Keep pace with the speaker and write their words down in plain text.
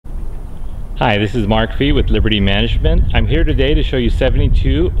Hi, this is Mark Fee with Liberty Management. I'm here today to show you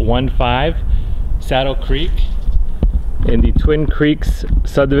 7215 Saddle Creek in the Twin Creeks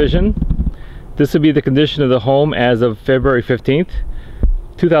subdivision. This will be the condition of the home as of February 15th,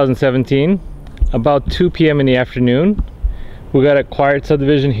 2017, about 2 p.m. in the afternoon. We got a quiet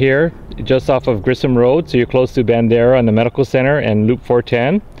subdivision here just off of Grissom Road, so you're close to Bandera and the Medical Center and Loop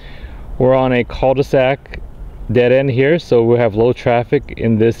 410. We're on a cul-de-sac dead end here, so we have low traffic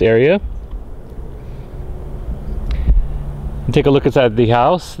in this area. Take a look inside the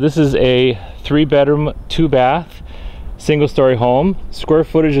house. This is a 3-bedroom, 2-bath, single-story home. Square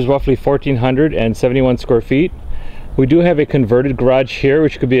footage is roughly 1,471 square feet. We do have a converted garage here,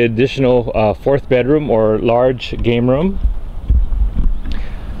 which could be an additional 4th bedroom or large game room.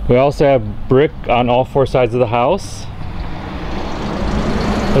 We also have brick on all 4 sides of the house.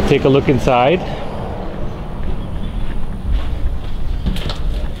 Let's take a look inside.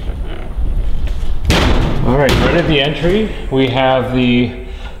 All right, right at the entry, we have the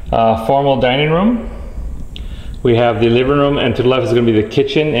formal dining room. We have the living room, and to the left is going to be the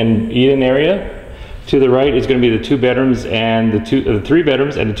kitchen and eat-in area. To the right is going to be the 2 bedrooms and the 3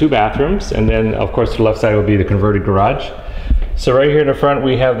 bedrooms and the 2 bathrooms, and then of course to the left side will be the converted garage. So right here in the front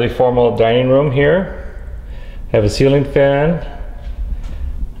we have the formal dining room here. We have a ceiling fan.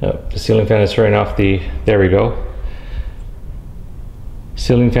 Oh, the ceiling fan is turning off the, there we go.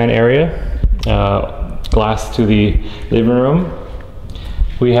 Ceiling fan area. Glass to the living room.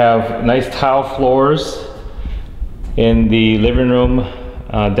 We have nice tile floors in the living room,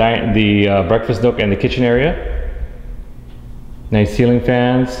 the breakfast nook and the kitchen area. Nice ceiling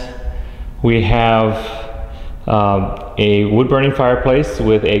fans. We have a wood burning fireplace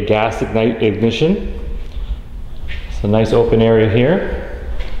with a gas ignition. It's a nice open area here.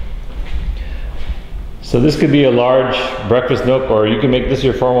 So this could be a large breakfast nook, or you can make this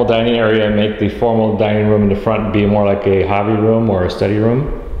your formal dining area and make the formal dining room in the front be more like a hobby room or a study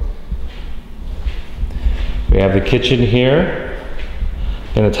room. We have the kitchen here,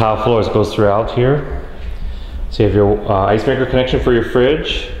 and the tile floors goes throughout here. So you have your ice maker connection for your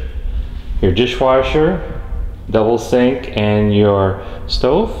fridge, your dishwasher, double sink, and your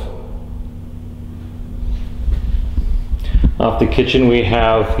stove. Off the kitchen we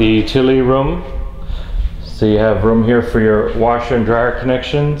have the utility room. So you have room here for your washer and dryer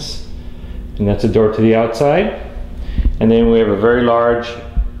connections, and that's a door to the outside. And then we have a very large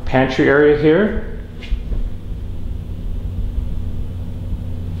pantry area here.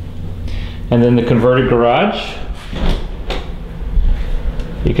 And then the converted garage.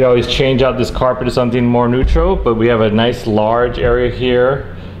 You could always change out this carpet to something more neutral, but we have a nice large area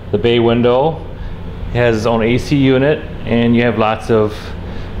here. The bay window has its own AC unit, and you have lots of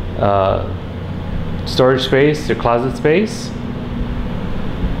storage space, your closet space.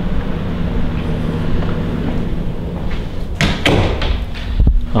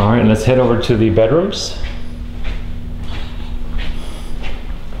 All right, let's head over to the bedrooms.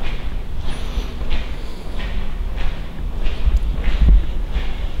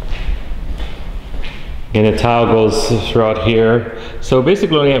 And the tile goes throughout here. So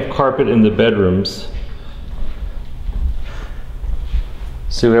basically we have carpet in the bedrooms.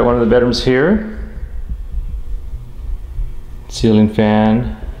 So we have one of the bedrooms here. Ceiling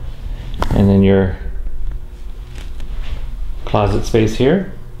fan, and then your closet space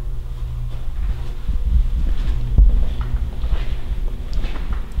here.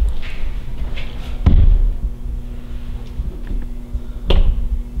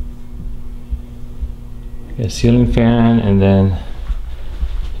 A ceiling fan, and then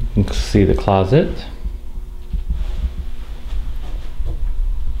you can see the closet.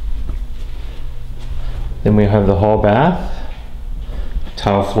 Then we have the hall bath.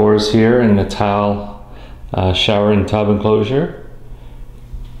 Tile floors here, and the tile shower and tub enclosure.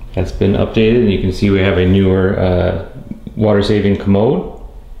 That's been updated, and you can see we have a newer water-saving commode.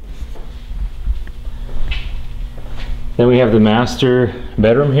 Then we have the master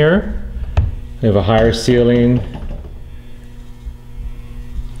bedroom here. We have a higher ceiling,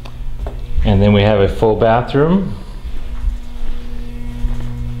 and then we have a full bathroom.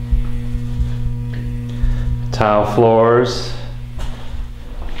 Tile floors.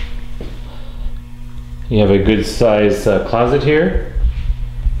 You have a good size closet here.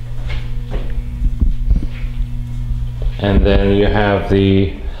 And then you have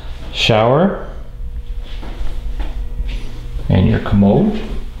the shower and your commode.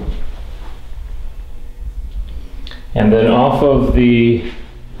 And then off of the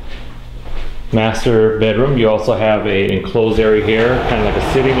master bedroom, you also have an enclosed area here, kind of like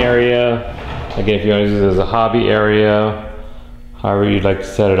a sitting area. Again, if you want to use it as a hobby area, however you'd like to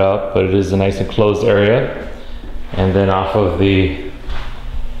set it up, but it is a nice enclosed area. And then off of the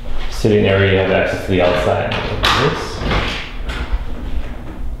sitting area, you have access to the outside.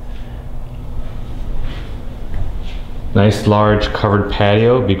 Nice large covered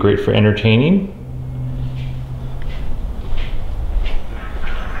patio, be great for entertaining.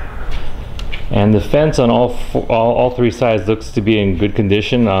 And the fence on all three sides looks to be in good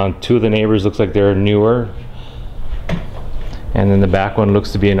condition. Two of the neighbors looks like they're newer. And then the back one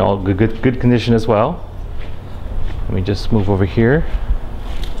looks to be in all good condition as well. Let me just move over here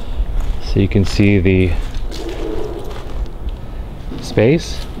so you can see the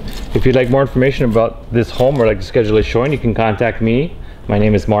space. If you'd like more information about this home or like to schedule a showing, you can contact me. My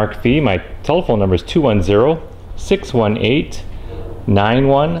name is Mark Fee. My telephone number is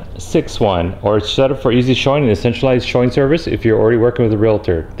 210-618-9161, or it's set up for easy showing and a centralized showing service if you're already working with a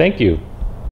realtor. Thank you.